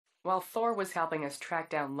While Thor was helping us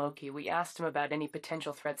track down Loki, we asked him about any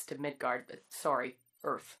potential threats to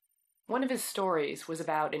Earth. One of his stories was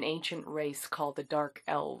about an ancient race called the Dark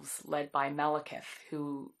Elves, led by Malekith,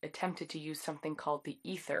 who attempted to use something called the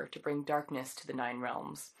Aether to bring darkness to the Nine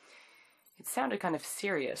Realms. It sounded kind of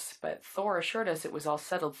serious, but Thor assured us it was all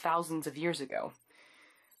settled thousands of years ago.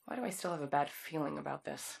 Why do I still have a bad feeling about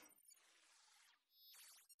this?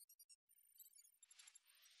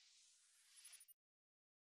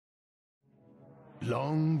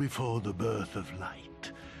 Long before the birth of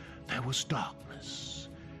light, there was darkness,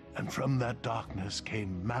 and from that darkness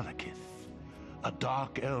came Malekith, a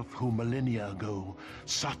dark elf who millennia ago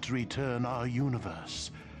sought to return our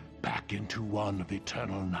universe back into one of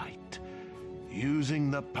eternal night,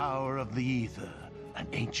 using the power of the Aether, an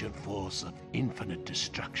ancient force of infinite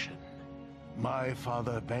destruction. My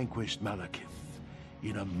father vanquished Malekith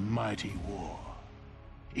in a mighty war.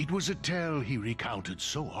 It was a tale he recounted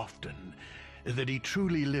so often that he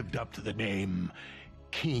truly lived up to the name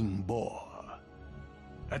King Bor.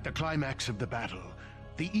 At the climax of the battle,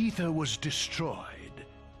 the Aether was destroyed.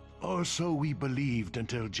 Or so we believed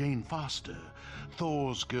until Jane Foster,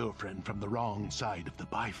 Thor's girlfriend from the wrong side of the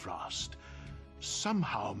Bifrost,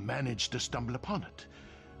 somehow managed to stumble upon it,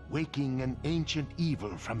 waking an ancient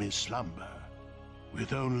evil from his slumber,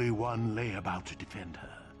 with only one layabout to defend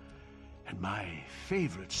her, and my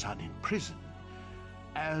favorite son in prison.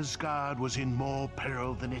 Asgard was in more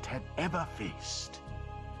peril than it had ever faced.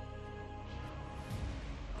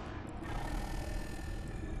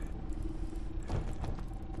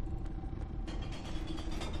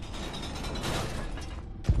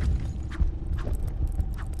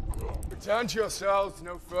 Return to yourselves.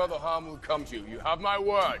 No further harm will come to you. You have my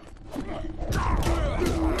word.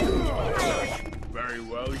 Very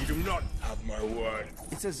well, you do not have my word.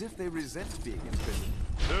 It's as if they resent being in prison.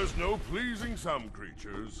 There's no pleasing some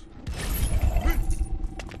creatures. Might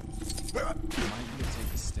you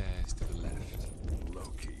take the stairs to the left?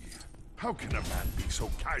 Loki. How can a man be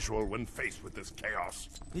so casual when faced with this chaos?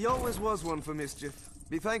 He always was one for mischief.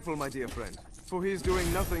 Be thankful, my dear friend, for he's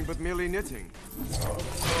doing nothing but merely knitting.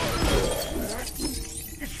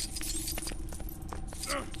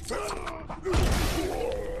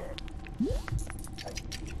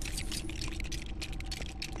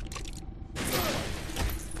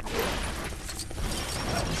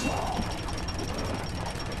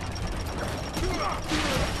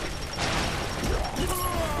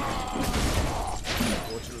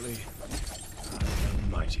 Fortunately, I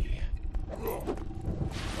am mighty.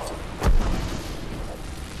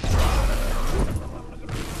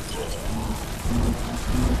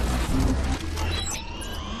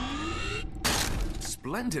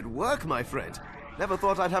 Splendid work, my friend. Never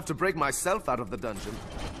thought I'd have to break myself out of the dungeon.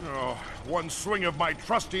 Oh, one swing of my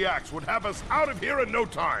trusty axe would have us out of here in no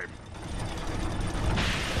time.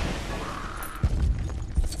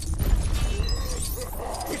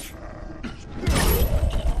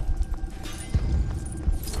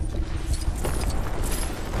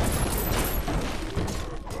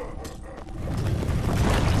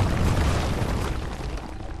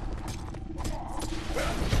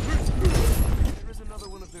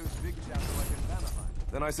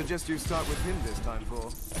 Then I suggest you start with him this time,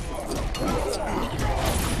 Thor.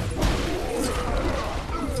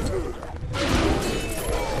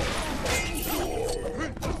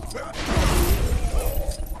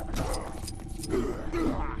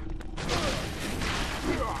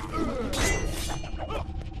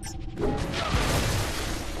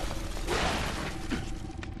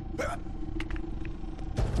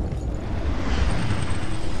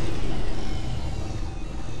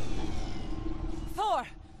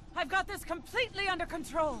 I've got this completely under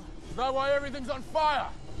control. Is that why everything's on fire?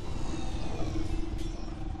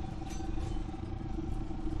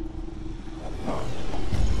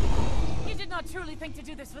 You did not truly think to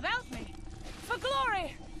do this without me. For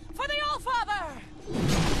glory! For the All-Father!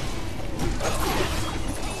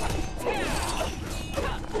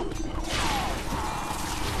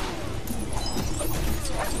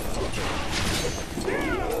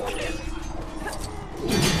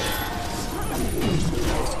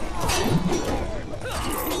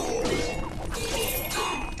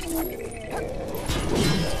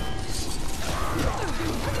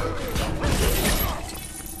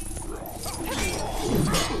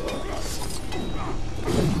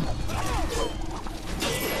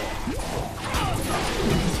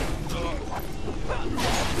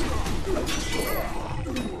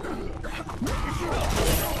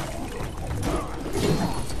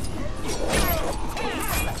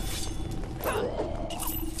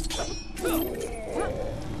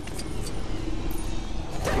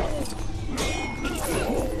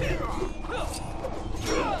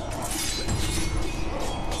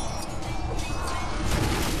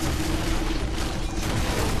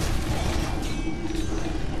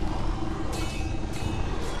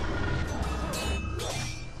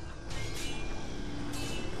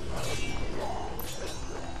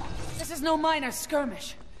 is no minor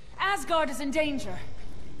skirmish. Asgard is in danger.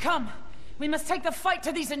 Come, we must take the fight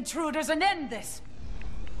to these intruders and end this.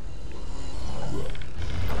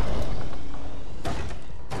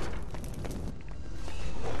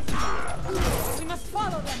 We must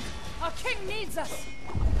follow them. Our king needs us.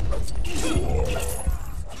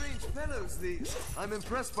 Strange fellows, these. I'm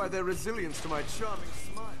impressed by their resilience to my charming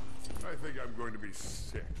smile. I think I'm going to be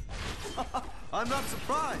sick. I'm not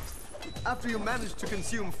surprised. After you managed to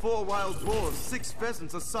consume 4 wild boars, 6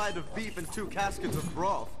 pheasants, a side of beef, and 2 caskets of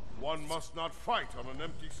broth. One must not fight on an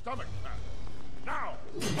empty stomach, Pat. Now,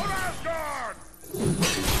 for Asgard!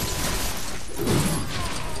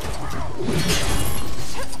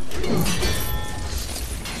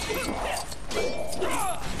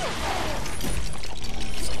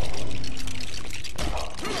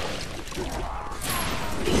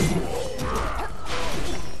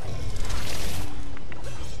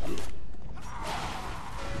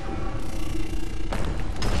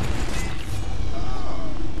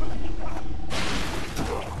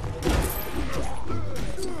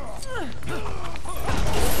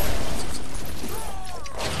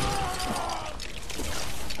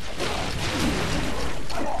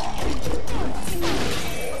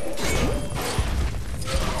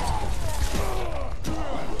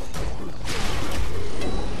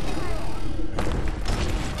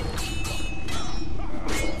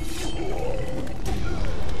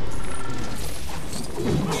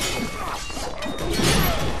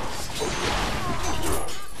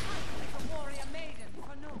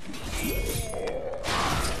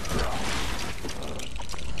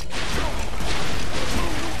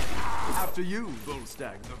 After you,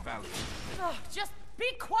 Bullstag the Valiant. Ugh, just be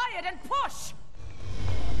quiet and push!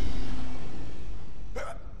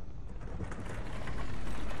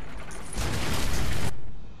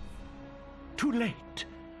 Too late.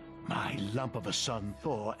 My lump of a son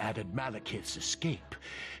Thor added Malekith's escape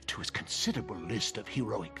to his considerable list of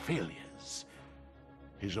heroic failures.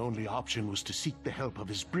 His only option was to seek the help of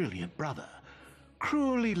his brilliant brother,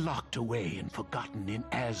 cruelly locked away and forgotten in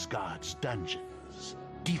Asgard's dungeons.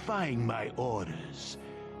 Defying my orders,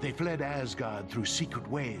 they fled Asgard through secret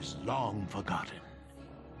ways long forgotten.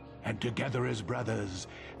 And together as brothers,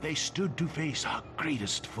 they stood to face our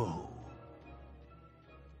greatest foe.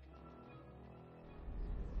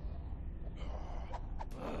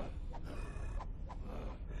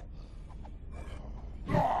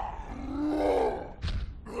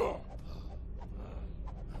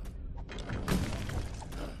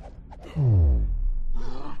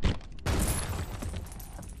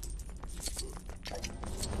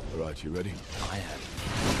 All right, you ready? I am.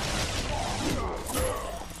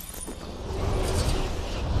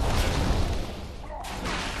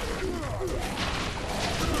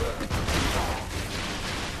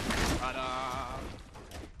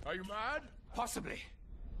 Are you mad? Possibly.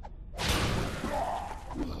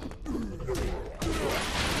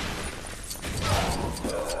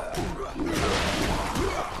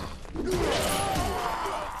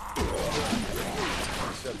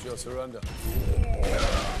 Accept your surrender.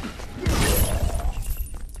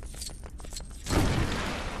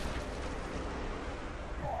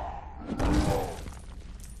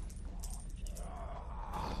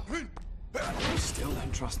 You still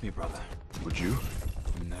don't trust me, brother. Would you?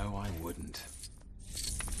 No, I wouldn't.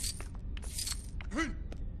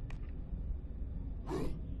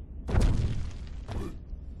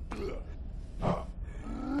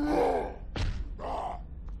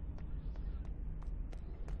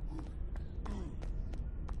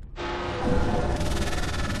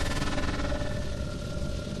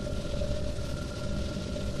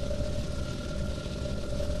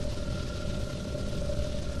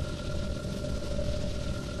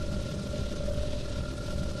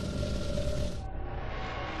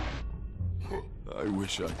 I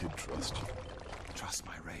wish I could trust you. Trust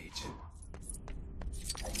my rage.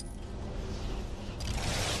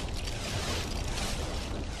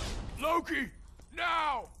 Loki!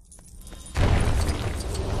 Now!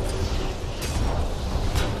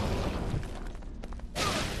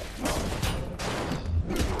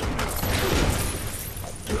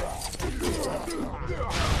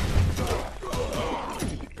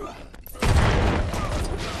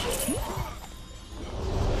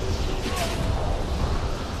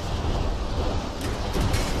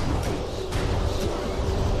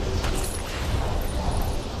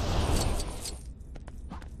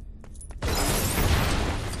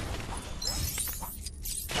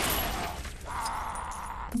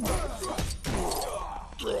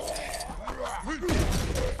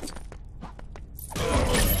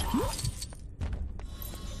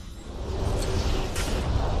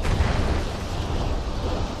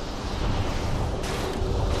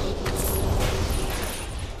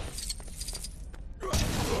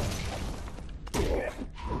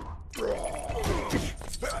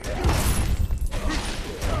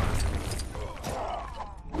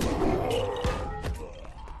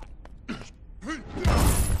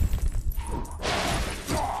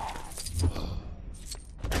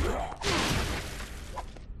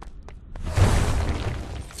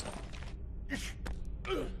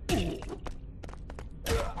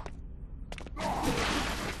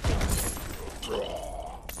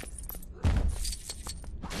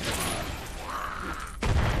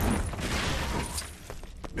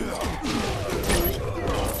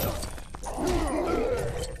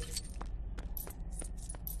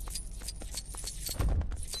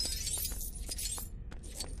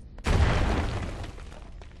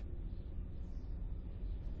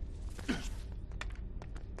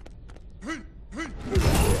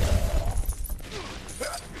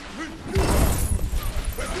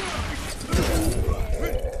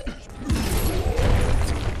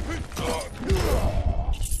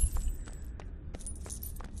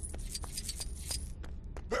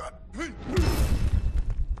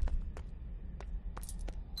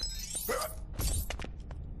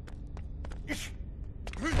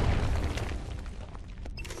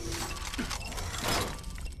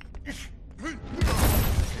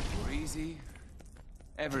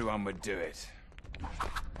 Everyone would do it.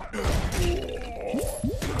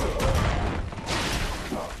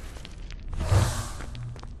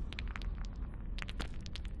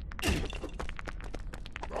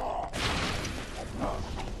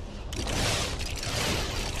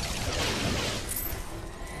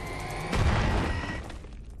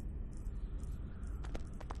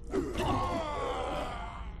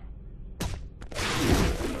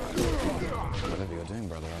 Whatever you're doing,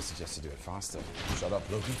 brother, I suggest you do it faster. Shut up,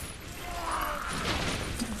 Loki.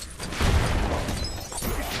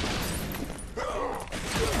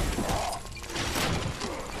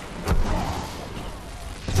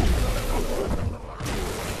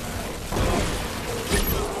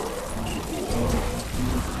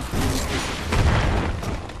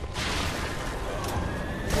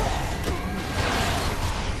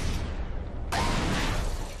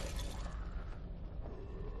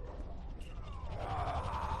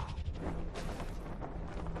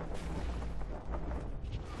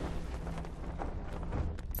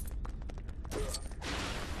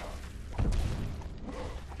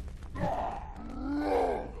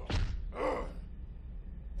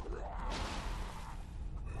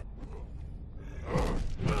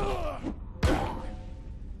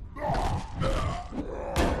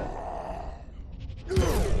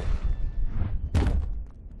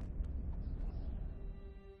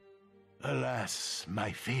 Alas,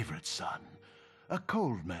 my favorite son. A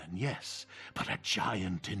cold man, yes, but a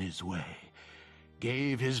giant in his way.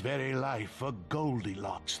 Gave his very life for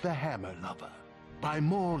Goldilocks, the hammer lover. By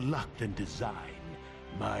more luck than design,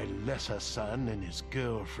 my lesser son and his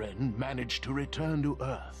girlfriend managed to return to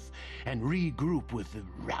Earth and regroup with the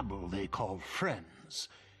rabble they call friends.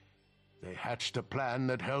 They hatched a plan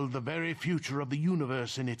that held the very future of the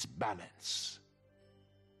universe in its balance.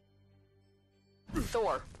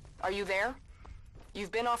 Thor, are you there?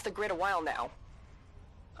 You've been off the grid a while now.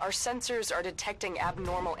 Our sensors are detecting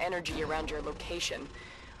abnormal energy around your location.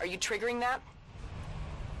 Are you triggering that?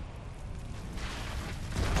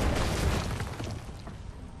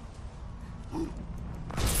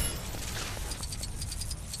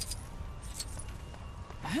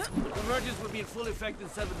 Convergence will be in full effect in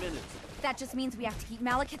 7 minutes. That just means we have to keep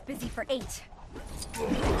Malekith busy for 8.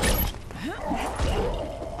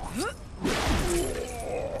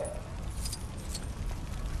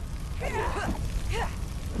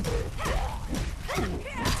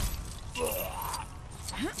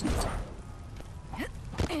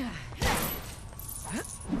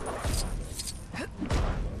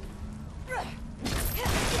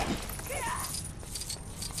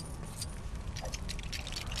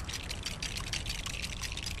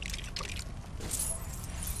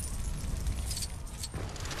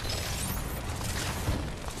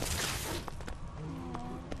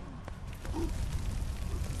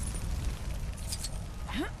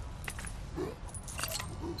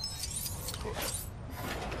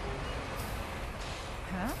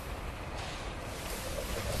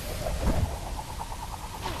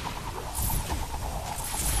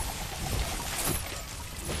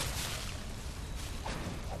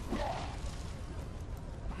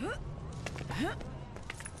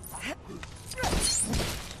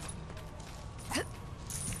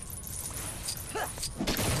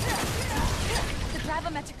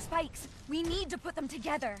 Spikes. We need to put them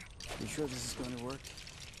together. You sure this is going to work?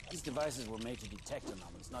 These devices were made to detect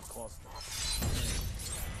anomalies, not cause them.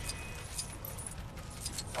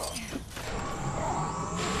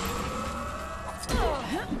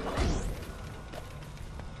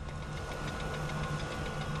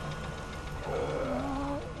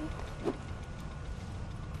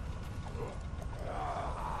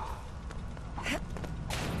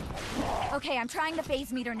 Okay, I'm trying the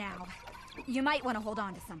phase meter now. You might want to hold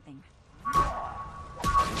on to something. Huh?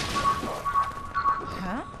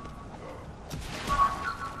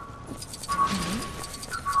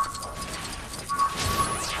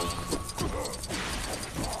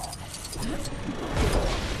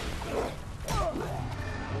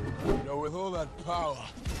 You know, with all that power,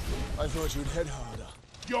 I thought you'd head harder.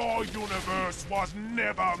 Your universe was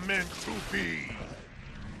never meant to be.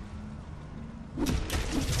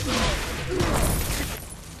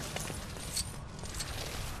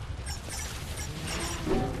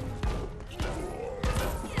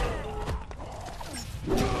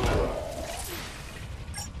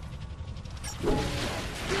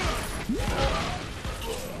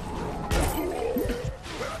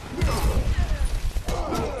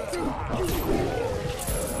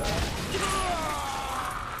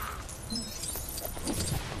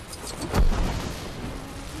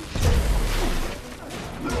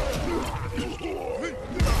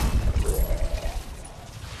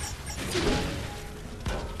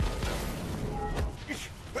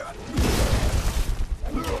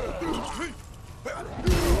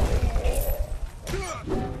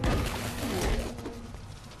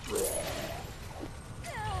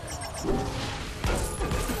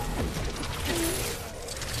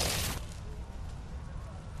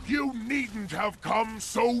 You needn't have come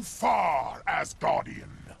so far, Asgardian.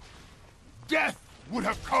 Death would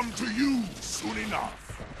have come to you soon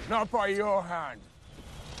enough. Not by your hand.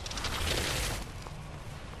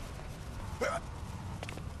 Oops.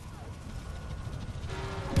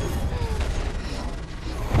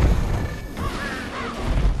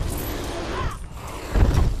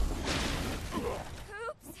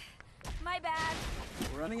 My bad.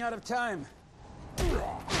 We're running out of time.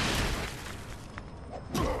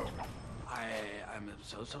 I'm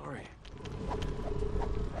so sorry.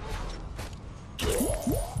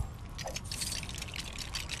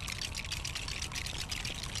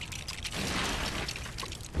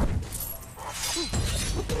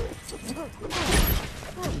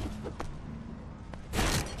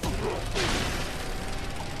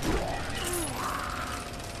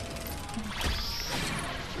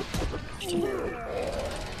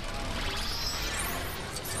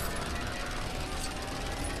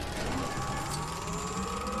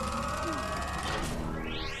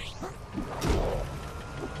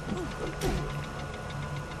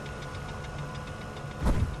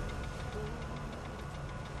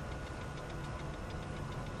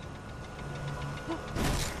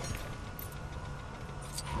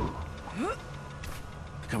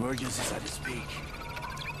 Convergence is at its peak.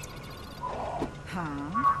 Huh?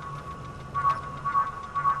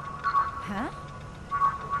 Huh?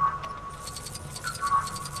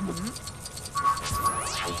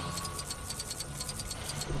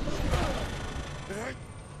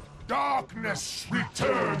 Darkness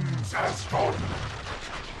returns, Asgard.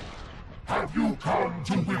 Have you come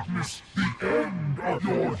to witness the end of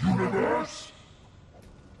your universe?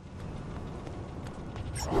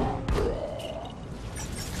 We're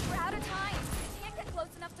out of time. We can't get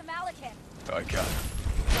close enough to Malekith. I can.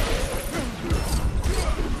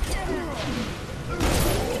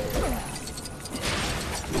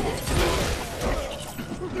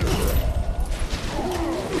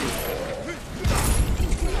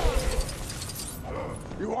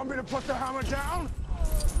 You want me to put the hammer down?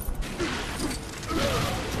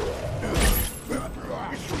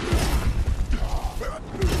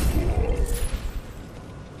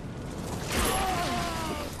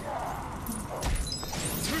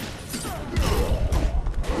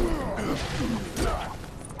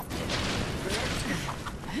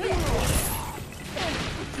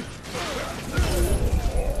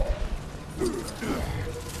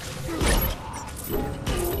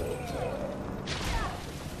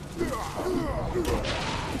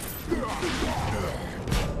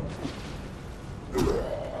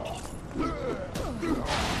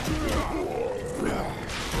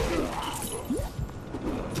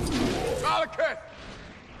 Malekith!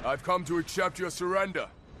 I've come to accept your surrender.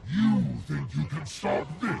 You think you can stop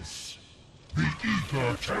this? The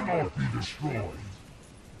Aether cannot be destroyed.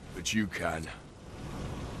 But you can.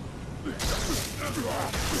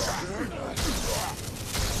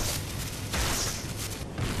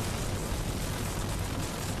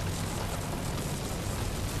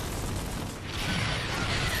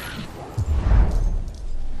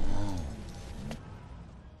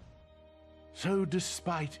 So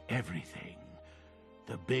despite everything,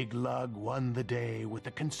 the big lug won the day with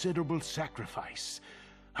the considerable sacrifice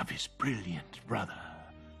of his brilliant brother.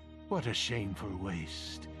 What a shameful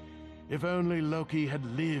waste. If only Loki had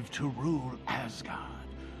lived to rule Asgard,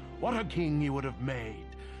 what a king he would have made.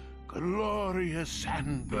 Glorious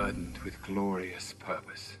and burdened with glorious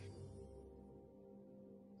purpose.